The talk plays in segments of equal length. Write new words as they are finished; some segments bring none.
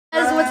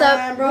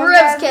a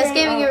Ribs Kiss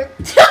giving you.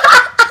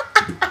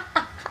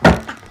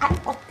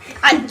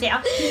 I'm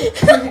down.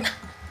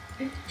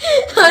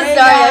 I'm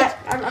sorry.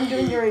 I'm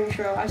doing your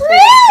intro.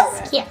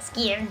 Ribs Kiss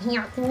giving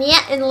here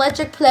in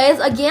Electric Plays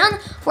again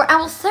for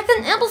our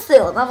second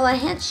episode of the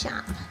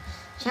headshot.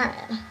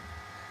 Jared.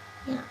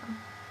 Yeah.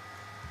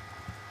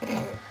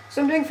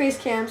 So I'm doing face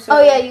cam. So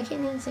oh yeah, you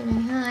can't even say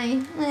my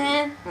hi.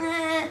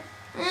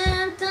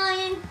 I'm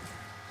dying.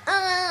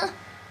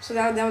 So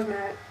that was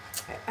Matt.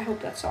 I hope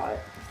that saw it.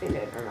 If they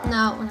did or not.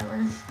 No,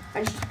 whatever.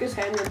 I just took his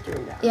head and then threw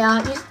him down.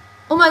 Yeah.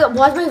 Oh my god,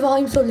 why is my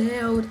volume so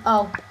loud?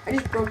 Oh. I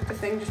just broke the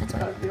thing just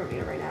because we don't need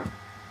it right now.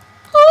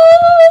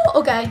 Oh,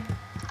 okay.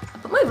 I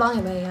put my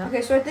volume way up.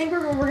 Okay, so I think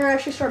we're gonna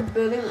actually start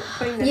putting the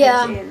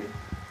heads in.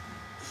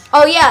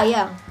 Oh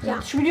yeah.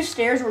 Should we do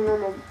stairs or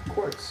normal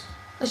quartz?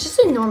 Let's just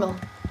do normal.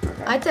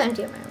 Okay. I had to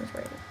empty out my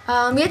inventory.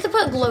 We have to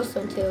put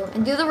glowstone too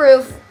and do the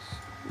roof.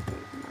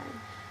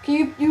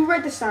 Can you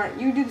write the sign?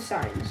 You do the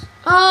signs.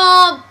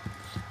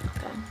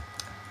 Okay.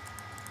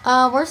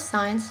 Where's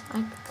signs?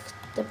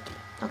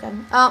 Okay.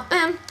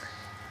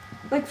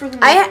 Like for the.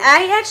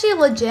 I actually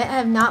legit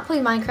have not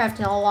played Minecraft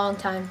in a long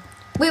time.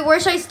 Wait, where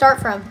should I start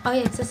from? Oh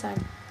yeah, it's this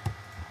side.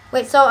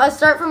 Wait, so I'll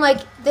start from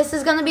like this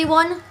is gonna be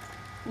one.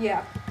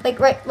 Yeah. Like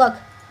right. Look.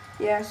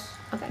 Yes.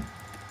 Okay.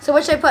 So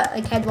what should I put?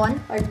 Like head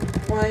one? Like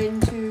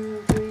 1,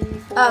 2, 3,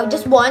 4. Oh,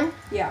 just one?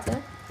 Yeah.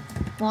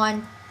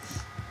 1,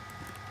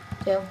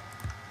 2,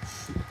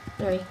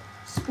 3.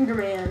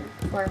 Spooderman.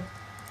 4,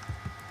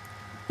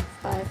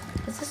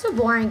 5. This is so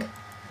boring.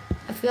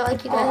 I feel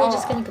like you guys are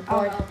just gonna get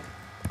bored.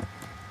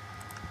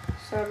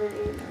 7,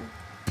 8, 9,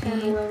 10,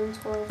 11,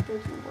 12, 13,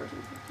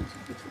 14, 15,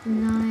 16,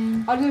 17.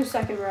 9. I'll do the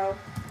second row.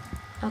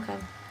 Okay.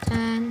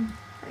 10,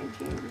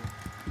 19,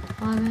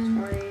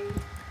 11, 20,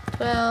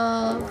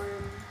 12, 21,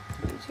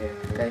 22,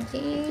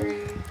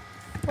 13,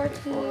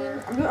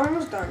 14. I'm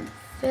almost done.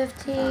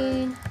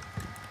 15,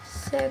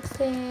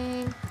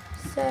 16,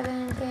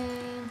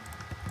 17,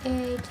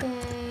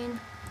 18.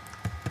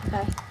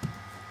 Okay.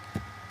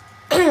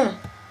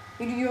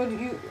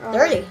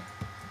 30.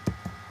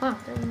 Wow,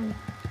 30.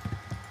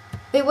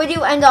 Wait, where do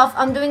you end off?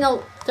 I'm doing a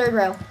third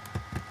row.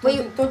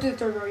 Don't do the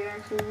third row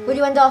yet. Where do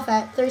you end off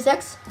at?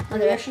 36?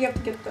 You actually have to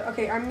get the.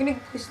 Okay, I'm gonna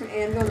place an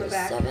anvil in the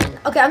back. 7.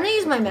 Okay, I'm gonna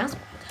use my mouse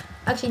pad.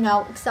 Actually,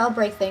 no, because I'll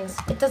break things.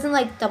 It doesn't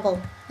like double.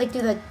 Like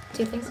do the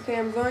two things. Okay,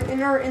 I'm going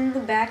in the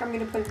back. I'm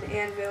gonna put an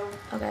anvil.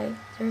 Okay,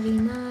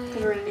 39.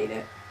 Because we're gonna need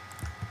it.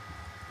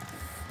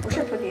 Where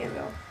should I put the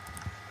anvil?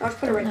 I'll just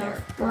put it right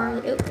there.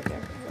 Right there.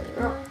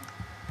 41,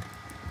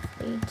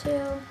 42.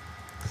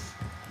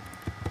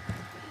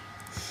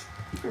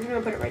 I'm just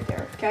gonna put it right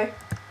there. Okay.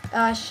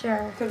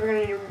 Sure. Because we're gonna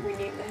need to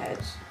rename the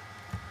heads.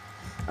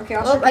 Okay,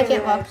 I'll. Oh, I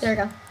can't walk. There we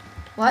go.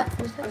 What?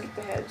 I'll get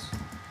the heads.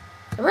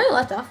 I already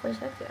left off. Where's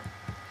that?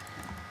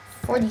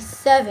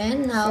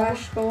 47. No.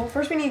 Slash goal.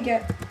 First, we need to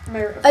get my.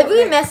 If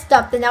we messed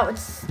up, then that would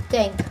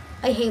stink.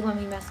 I hate when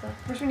we mess up.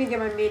 First, we need to get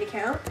my main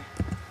account.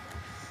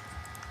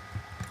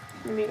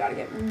 Then we gotta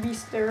get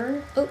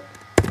Beaster. Oh.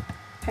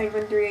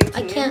 Penguin 318.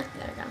 I can't.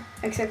 There we go.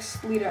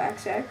 XX Lita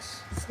XX.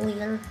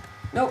 Sleater.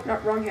 Nope,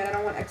 not wrong head. I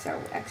don't want XL.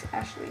 X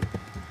Ashley.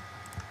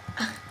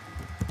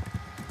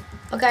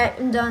 Okay,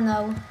 I'm done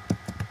though.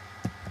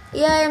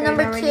 Yeah, I'm okay,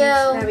 number 2.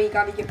 Now we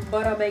gotta get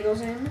butter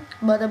bagels in.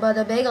 Butter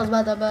bagels,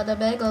 butter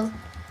bagels.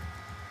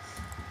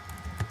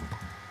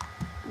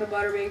 The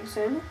butter bagels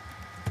in.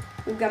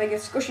 We've gotta get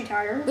squishy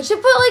tire. We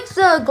should put like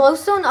the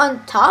glowstone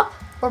on top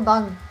or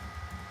bottom.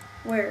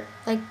 Where?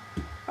 Like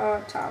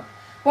top.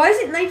 Why is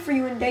it night for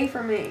you and day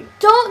for me?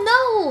 Don't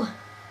know.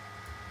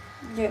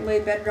 Get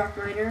laid bedrock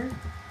miner.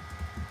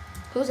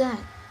 Who's that?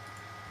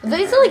 Are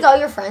these like all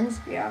your friends?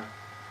 Yeah.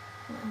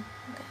 Oh,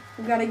 okay.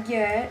 We gotta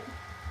get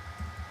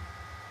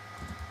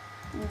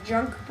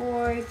Junk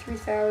Boy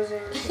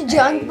 3000.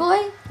 Junk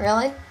Boy?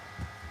 Really?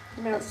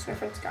 No, it's my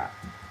friend Scott.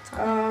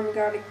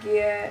 Gotta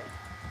get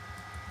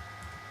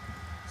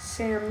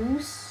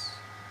Samus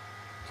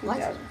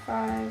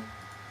 2005.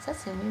 Is that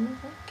Sammy?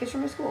 Kids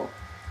from my school.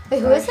 Wait,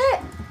 who is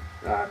it?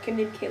 Kid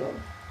named Caleb.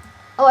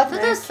 Oh, I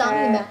thought that was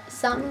Sammy.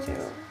 Sammy. I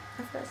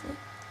forgot his name.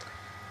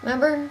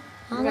 Remember?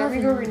 I'm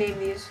gonna go rename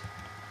these.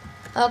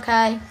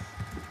 Okay.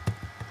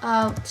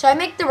 Should I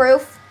make the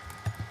roof?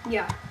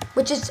 Yeah.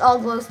 Which is all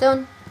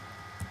glowstone?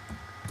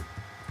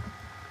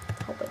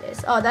 Hope it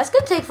is. Oh, that's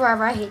gonna take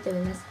forever. I hate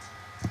doing this.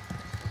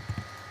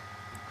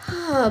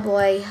 Oh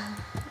boy.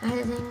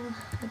 Editing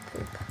the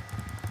poop.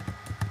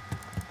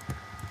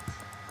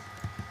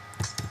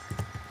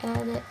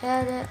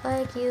 Edit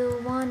like you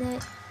want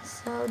it.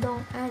 So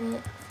don't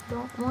edit if you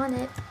don't want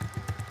it.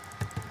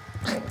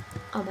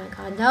 Oh my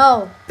god,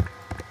 no!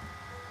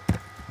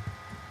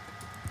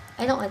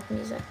 I don't like the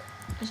music.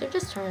 I should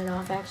just turn it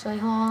off actually.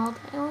 Hold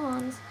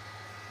on.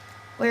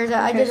 Where's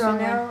that? Okay, I did so wrong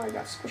now one. I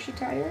got squishy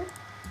tire.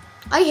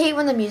 I hate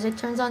when the music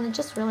turns on. It's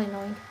just really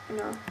annoying. I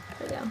know.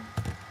 There we go.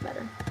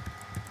 Better.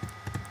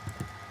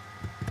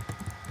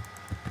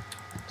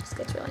 Just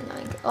gets really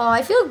annoying. Oh,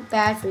 I feel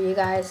bad for you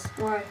guys.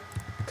 Why?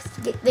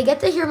 They get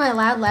to hear my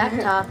loud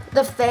laptop.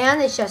 The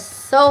fan is just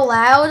so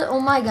loud. Oh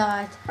my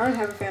god. I don't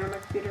have a fan on my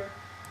computer.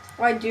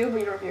 Well, I do, but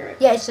you don't hear it.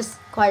 Yeah, it's just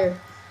quieter.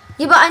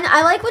 Yeah, but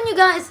I like when you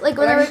guys like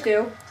when I just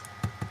do.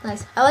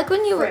 Nice. I like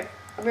when you. Frick.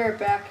 I'll be right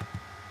back.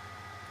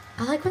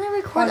 I like when I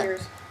record.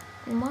 Yours.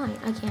 Mine.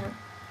 I can't.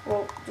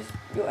 Well, just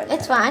you edit.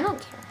 It's fine. I don't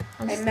care.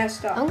 I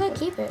messed up. I'm gonna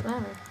keep it.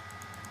 Whatever.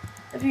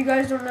 If you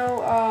guys don't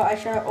know, I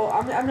shut. Oh,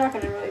 I'm not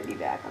gonna really be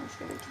back. I'm just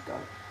gonna keep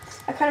going.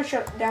 I kind of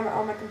shut down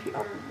on my computer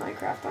on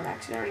Minecraft on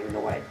accident. I don't even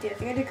know what I did. I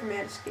think I did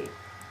Command Escape.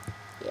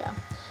 Yeah.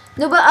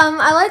 No, but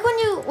I like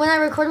when I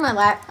record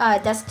my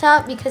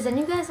desktop because then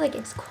you guys like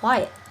it's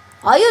quiet.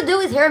 All you do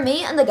is hear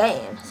me and the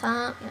game. So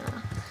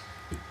yeah.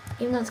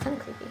 Even though it's kind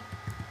of creepy.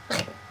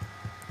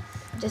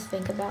 Just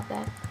think about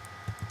that.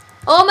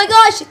 Oh my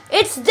gosh!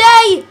 It's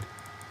day.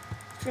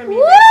 It's gonna be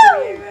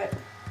day for me,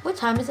 What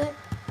time is it?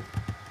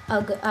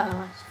 Oh, good.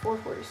 It's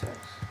 4:46.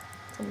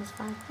 It's almost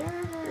 5.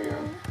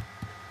 Yeah.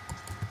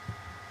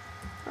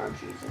 Oh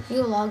Jesus.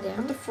 You logged in.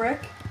 What the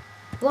frick?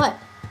 What?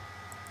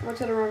 I went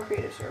to the wrong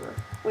creative server.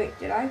 Wait,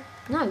 did I?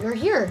 No, you're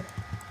here.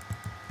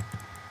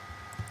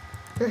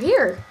 You're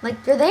here.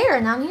 Like you're there,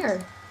 and I'm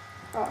here.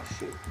 Oh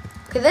shoot.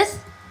 Okay,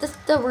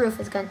 the roof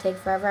is gonna take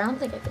forever. I don't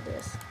think I could do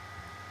this.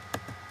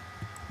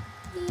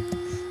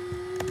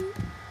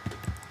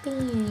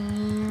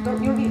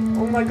 Don't you need?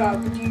 Oh my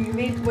God! But you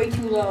made it way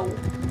too low.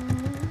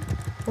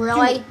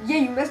 Really? Dude, yeah,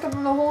 you messed up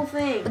on the whole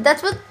thing. But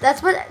that's what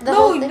the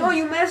whole thing. No,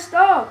 you messed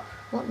up.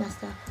 What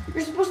messed up?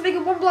 You're supposed to make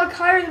it 1 block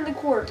higher than the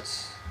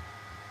quartz.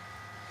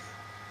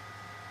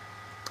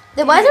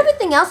 Then why is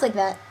everything else like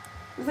that?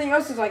 Everything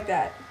else is like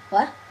that.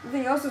 What?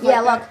 Everything else is yeah,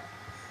 like look.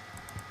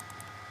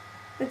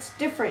 that. It's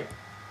different.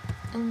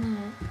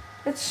 And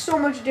It's so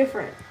much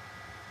different.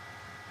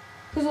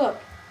 Cause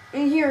look,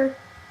 in here,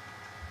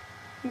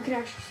 you can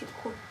actually see the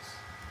quartz.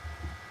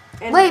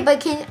 And wait, but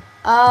can you,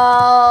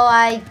 oh,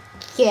 I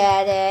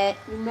get it.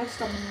 you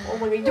messed up. Oh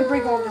my God! You have to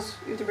break all this.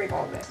 You have to break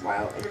all of it.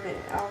 Wow, in a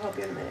minute. I'll help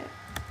you in a minute.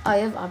 Oh,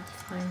 you have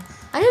Optifine.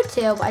 I do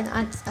too, but I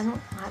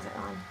don't have it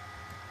on.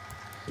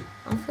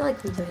 I don't feel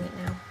like redoing it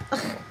now.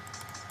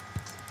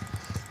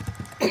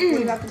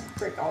 We have to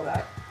break all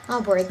that.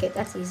 I'll break it.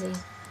 That's easy.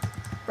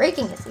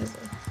 Breaking is easy.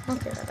 I don't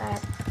care about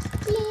that.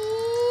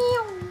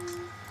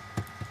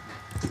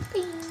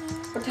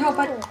 What the hell?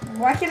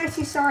 Why can't I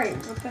see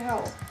signs? What the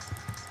hell?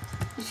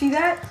 You see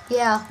that?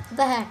 Yeah. What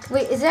the heck?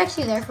 Wait, is it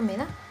actually there for me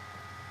though?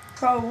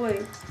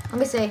 Probably. Let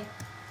me see.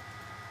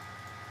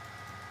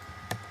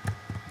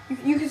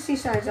 You can see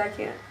signs. I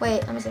can't.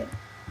 Wait, let me see.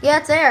 Yeah,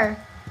 it's there.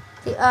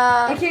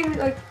 I can't even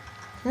like.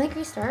 Can I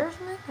restart or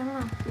something? I don't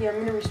know. Yeah, I'm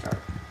gonna restart.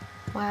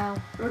 Wow.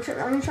 I'm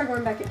gonna try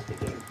going back into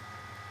the game.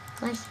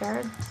 Nice,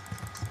 Jared.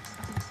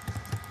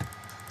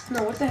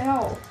 No, what the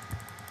hell?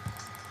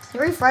 You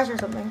refresh or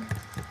something.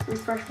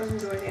 Refresh doesn't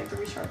do anything. I have to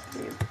restart the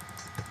game.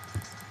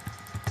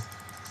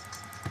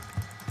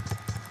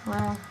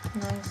 Wow,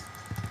 nice.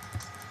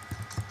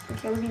 I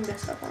can't believe you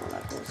messed up on all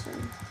that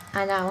glistening.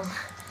 I know.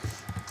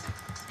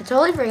 I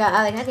totally forgot.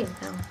 I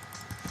didn't know.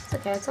 It's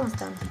okay. It's almost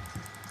done.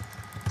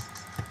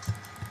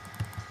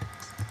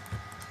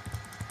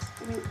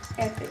 You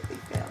epically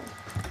failed.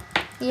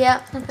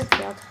 Yeah, epic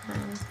fail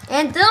time.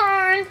 And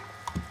done!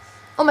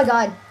 Oh my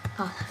god.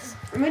 Oh, that's...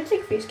 I'm gonna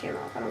take face cam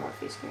off. I don't want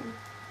face cam.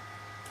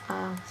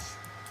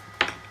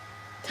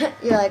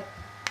 You're like,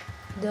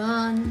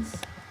 done.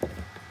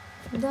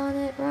 Done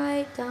it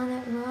right, done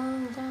it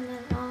wrong, done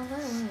it all the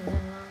way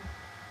wrong.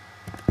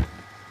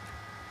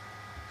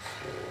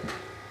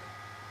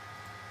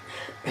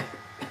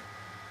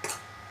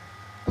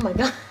 Oh my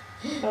god.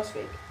 That was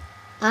fake.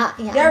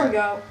 Yeah. There we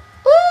go.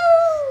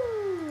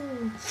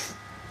 Woo!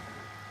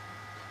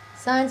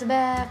 Signs are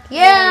back.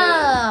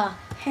 Yeah!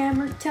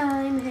 Hammer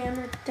time,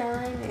 hammer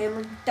time,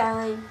 hammer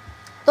time.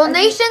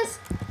 Donations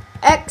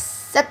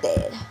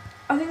accepted.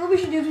 I think what we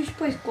should do is we should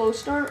place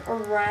glowstone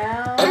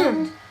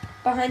around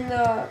behind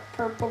the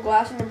purple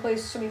glass and then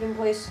place so we can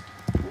place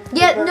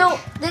Yeah, birch. no,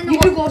 then you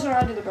do glowstone,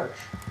 I'll do the birch.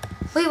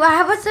 wait,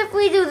 what's if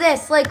we do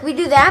this? Like we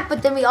do that,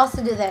 but then we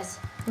also do this.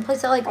 And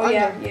place it like oh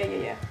under.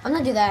 yeah. I'm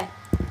gonna do that.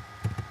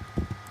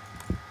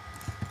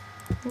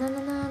 Na na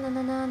na na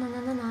na na na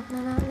na na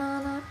na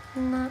na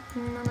na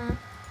na na.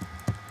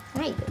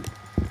 Right.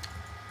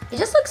 It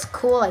just looks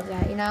cool like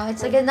that, you know.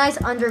 It's like a nice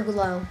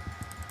underglow.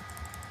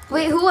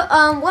 Wait, who?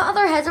 What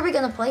other heads are we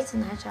gonna place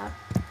in that shop?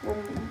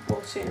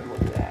 We'll see and we'll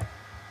do that.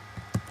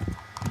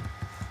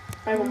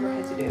 I have one more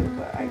head to do,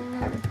 but I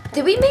haven't.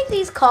 Did we make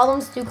these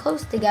columns too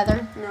close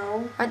together?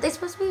 No. Aren't they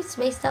supposed to be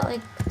spaced out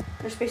like?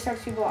 They're spaced out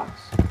 2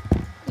 blocks.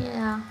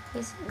 Yeah,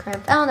 they seem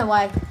cramped. I don't know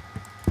why.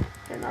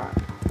 They're not.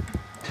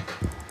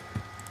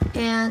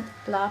 And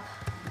blop.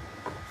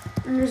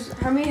 And there's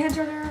how many heads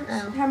are there?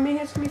 Oh. How many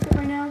heads can we fit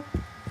right now?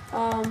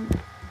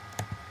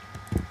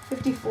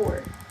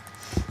 54.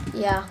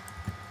 Yeah.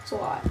 It's a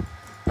lot.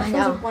 I That fills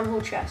know. up one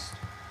whole chest.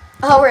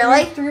 Oh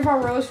really? 3 of our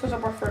rows fills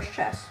up our first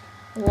chest.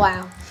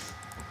 Wow.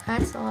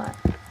 That's a lot.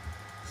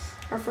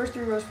 Our first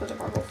 3 rows fills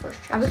up our whole first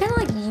chest. Are we gonna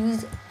like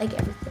use like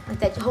everything, like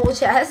that whole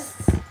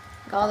chest?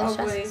 Like all these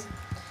Probably. chests?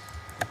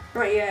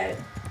 Not yet.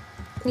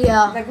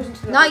 Yeah. That goes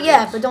into the Not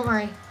yet, hundreds. but don't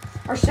worry.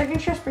 Our second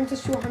chest brings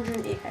us to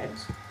 108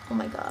 heads. Oh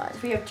my god. So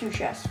we have 2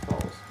 chests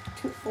full.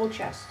 two full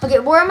chests. Okay,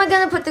 where am I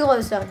gonna put the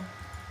glowstone?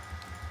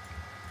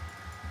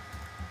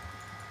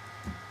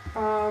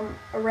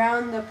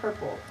 Around the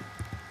purple.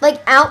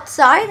 Like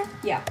outside?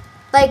 Yeah.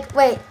 Like,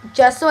 wait,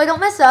 just so I don't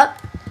mess up.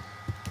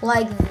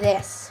 Like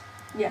this.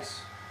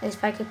 Yes.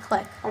 If I could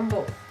click. On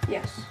both.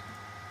 Yes.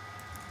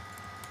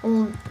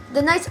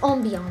 The nice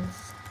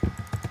ambiance.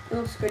 It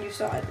looks good. You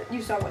saw it.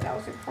 You saw what that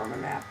was for my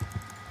map.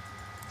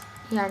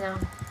 Yeah, I know.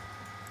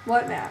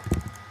 What map?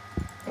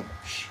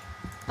 Shh.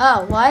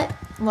 Oh, what?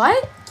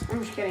 What?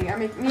 I'm just kidding.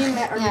 Me and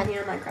Matt are making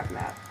a Minecraft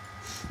map.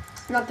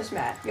 Not this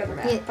map. The other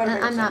map. Yeah, but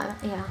I'm not.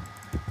 Yeah.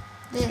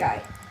 This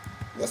guy.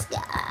 This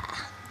guy.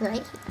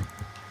 Right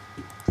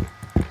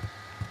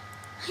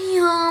here.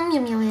 Yum,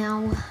 yum, yum,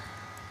 yum.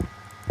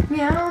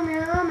 Meow,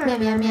 meow, meow, Meow,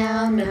 meow,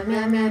 meow, meow,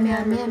 meow, meow,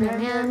 meow, meow,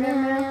 meow,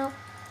 meow, meow.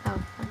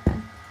 Oh, okay.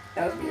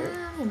 That was weird.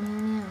 Meow, meow,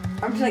 meow,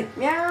 I'm just like,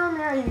 meow,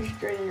 meow, you should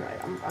join in.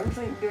 I'm just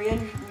like doing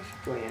it, you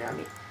should join in on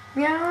me.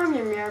 Meow,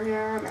 meow, meow,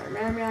 meow, meow,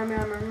 meow, meow, meow, meow,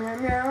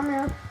 meow,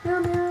 meow,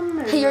 meow,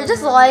 meow. Hey, you're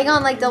just lying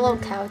on like the little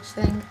couch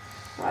thing.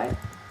 What?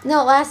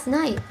 No, last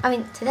night. I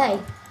mean, today.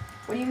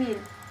 What do you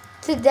mean?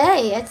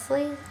 Today,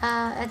 actually.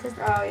 At this.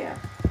 Oh, yeah.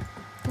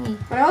 Thingy.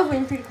 When I was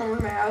waiting for you to come over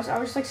to my house, I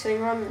was just like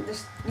sitting around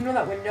this, you know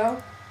that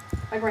window?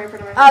 Like right in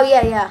front of my house. Oh,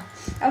 yeah, yeah.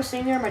 I was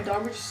sitting there and my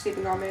dog was just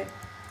sleeping on me.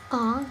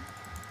 Aw.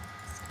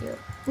 That's cute.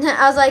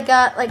 I was like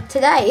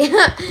today.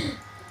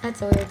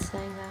 That's a weird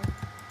saying, though.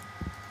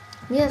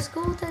 We have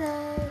school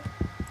today.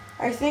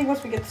 I think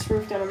once we get this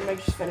roof done, I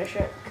might just finish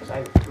it because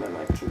I'm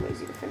like too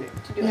lazy to finish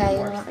to do Yeah, any you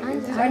more know what,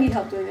 things. I need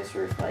help doing this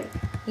roof. Like,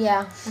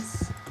 Yeah.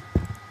 That's...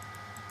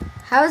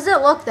 How does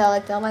it look, though?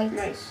 Like, the lights?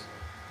 nice.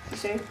 You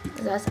see?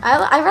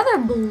 I rather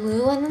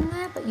blue than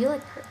that, but you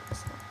like purple,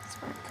 so that's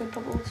fine. Good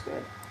purple looks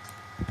good.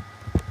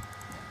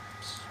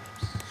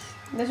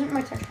 Doesn't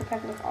my texture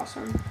pack look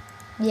awesome?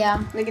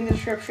 Yeah. Link in the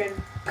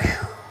description.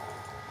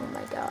 Oh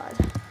my god.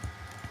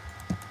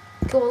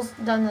 Cool's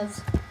done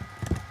this.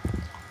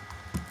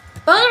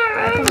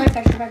 I put my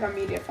texture pack on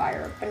media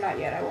fire, but not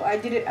yet. I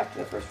did it after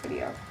the first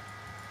video.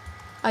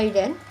 Oh, you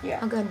did? Yeah.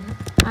 Oh, good.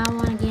 I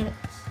want to get it.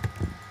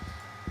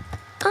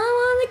 I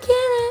want to get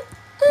it.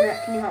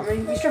 Matt, can you help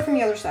me? You start from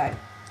the other side.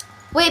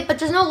 Wait, but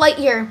there's no light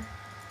here.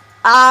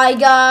 I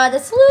got a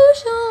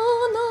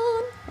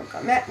solution.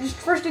 Okay, Matt, just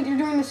first you're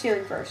doing the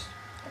ceiling first.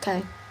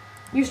 Okay.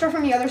 You start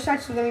from the other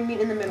side, so then we meet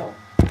in the middle.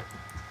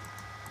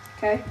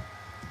 Okay?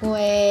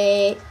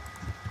 Wait.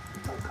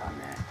 Oh god,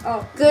 Matt.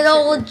 Oh. Good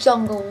old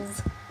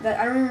jungles. That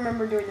I don't even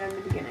remember doing that in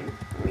the beginning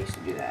when we used to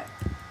do that.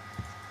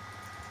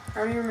 I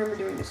don't even remember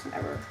doing this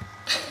ever.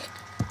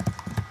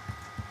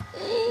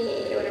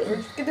 Okay, whatever.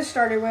 Just get this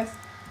started with.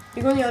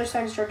 You go on the other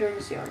side and start doing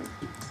the ceiling.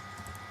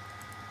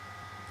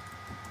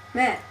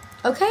 Matt.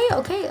 Okay,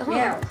 okay. Hold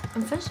Meow. on.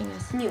 I'm finishing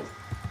this. Mew.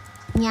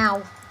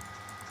 Meow.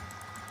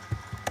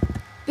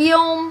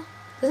 Biome.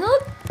 Doesn't it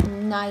look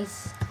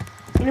nice?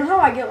 You know how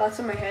I get lots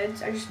of my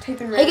heads? I just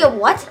type in I get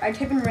what? I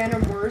type in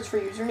random words for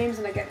usernames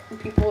and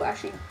people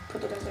actually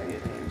put those as their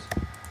usernames.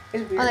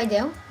 It's weird. Oh, they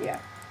do? Yeah.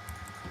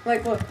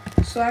 Like, look.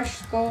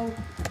 /skull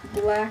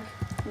black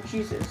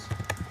Jesus.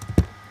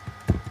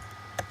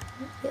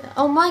 Yeah.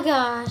 Oh my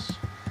gosh.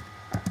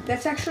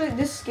 That's actually,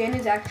 this skin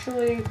is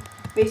actually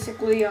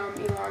basically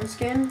Elon's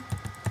skin.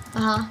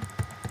 Uh-huh.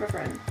 My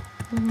friend.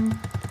 Mm-hmm.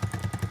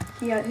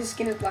 His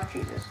skin is black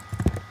Jesus.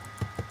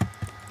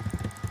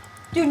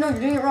 Dude, no, you're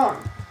doing it wrong.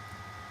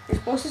 You're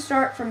supposed to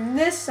start from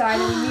this side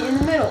and we meet in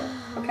the middle.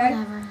 Okay?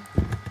 Whatever.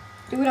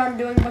 Do what I'm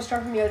doing, but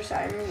start from the other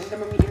side and then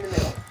we'll meet in the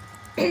middle.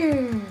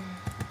 And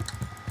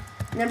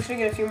I'm just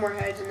gonna get a few more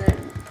heads and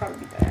then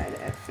probably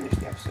finish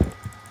the episode.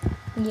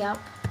 Yep.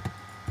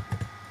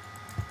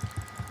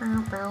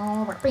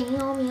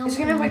 It's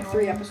gonna have like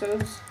 3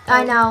 episodes.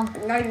 I know.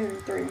 Not even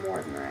 3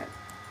 more than that.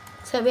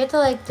 So we have to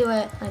like do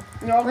it like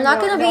No, we're not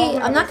no, gonna no, be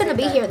I'm not gonna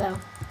be here though.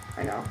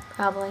 I know.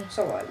 Probably.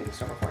 So what? We can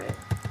still record it.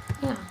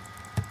 Yeah.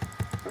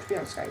 Let's be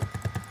on Skype.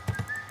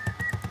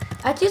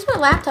 I have to use my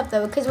laptop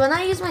though, because when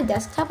I use my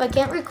desktop I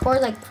can't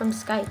record like from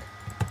Skype.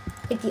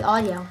 Like the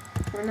audio.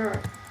 Why not?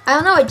 I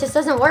don't know, it just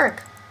doesn't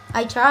work.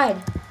 I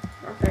tried.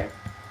 Okay.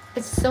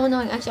 It's so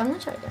annoying. Actually, I'm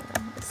not trying again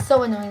though. It's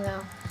so annoying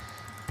though.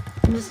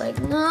 I'm just like,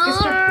 no. Get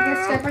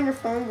Skype on your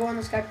phone, go on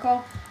the Skype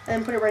call, and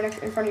then put it right next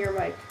in front of your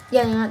mic.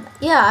 Yeah, you know,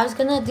 yeah, I was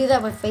gonna do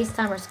that with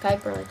FaceTime or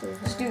Skype or like this.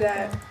 Just do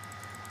that.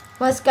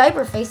 Well, Skype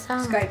or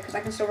FaceTime? Skype, because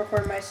I can still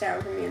record my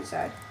sound from the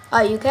inside.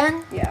 Oh, you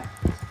can? Yeah.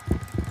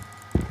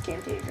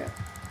 Camtasia.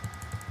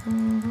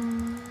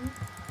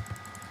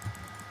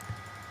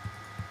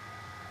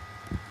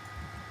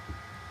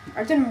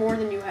 I've done more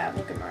than you have.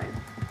 Look at mine.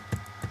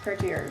 Compared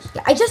to yours.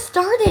 Yeah, I just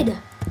started.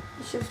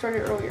 You should have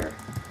started earlier.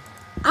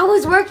 I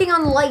was working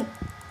on the light.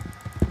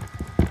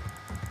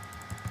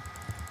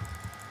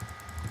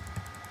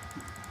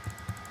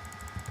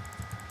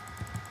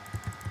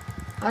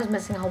 I was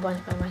missing a whole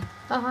bunch by the way.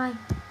 Oh, hi.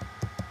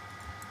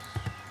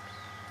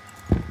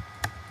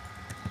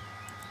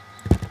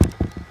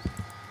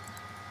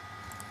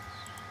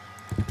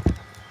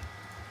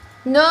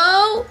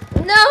 No,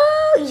 no,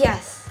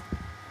 yes.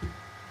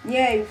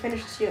 Yeah, you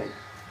finished the ceiling.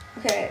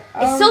 Okay.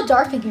 It's so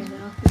dark in here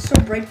though. It's so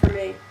bright for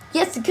me.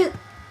 Yes, because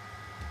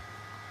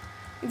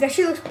It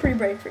actually looks pretty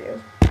bright for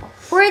you.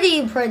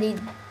 pretty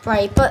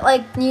bright, but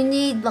like you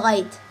need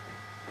light.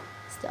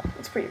 Still,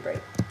 It's pretty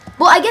bright.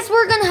 well, I guess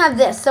we're gonna have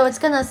this, so it's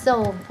gonna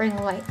still bring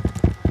light.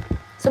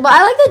 So, but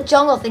I like the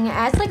jungle thing. It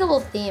adds like a little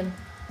theme.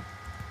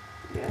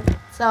 Yeah.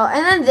 So,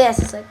 and then this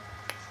is like,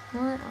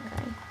 what?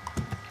 Okay.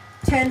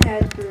 10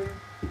 head boom.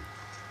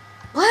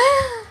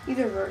 What?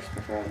 Either verse,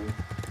 my friend.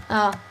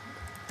 Oh,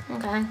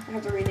 okay. I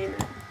have to rename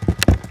it.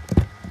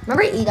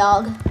 Remember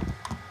E-Dog?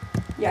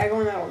 Yeah, I go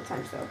on that all the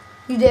time, so.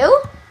 You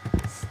do?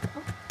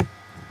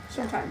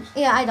 Sometimes.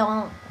 Yeah, I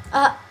don't.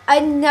 I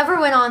never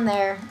went on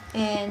there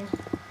in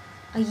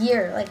a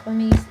year, like when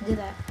we used to do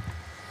that.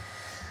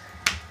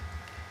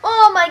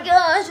 Oh my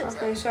gosh!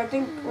 Okay, so I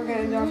think we're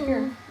gonna end off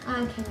here. I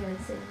can't even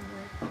sit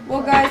anymore.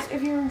 Well, guys,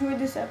 if you enjoyed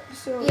this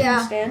episode, Yeah.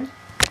 understand.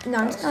 No,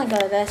 I'm just gonna go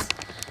to this.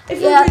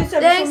 If you Yeah, enjoyed this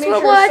episode, thanks make for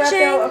sure to watching.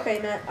 check out. Okay,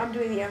 Matt, I'm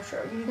doing the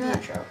outro. You do the Yeah.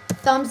 intro.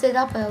 Thumbs it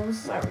up,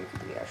 O's. Whatever, you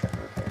can do the outro. I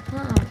don't care.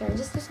 I don't care.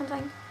 Just do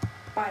something.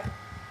 Bye.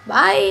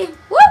 Bye.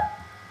 Woo!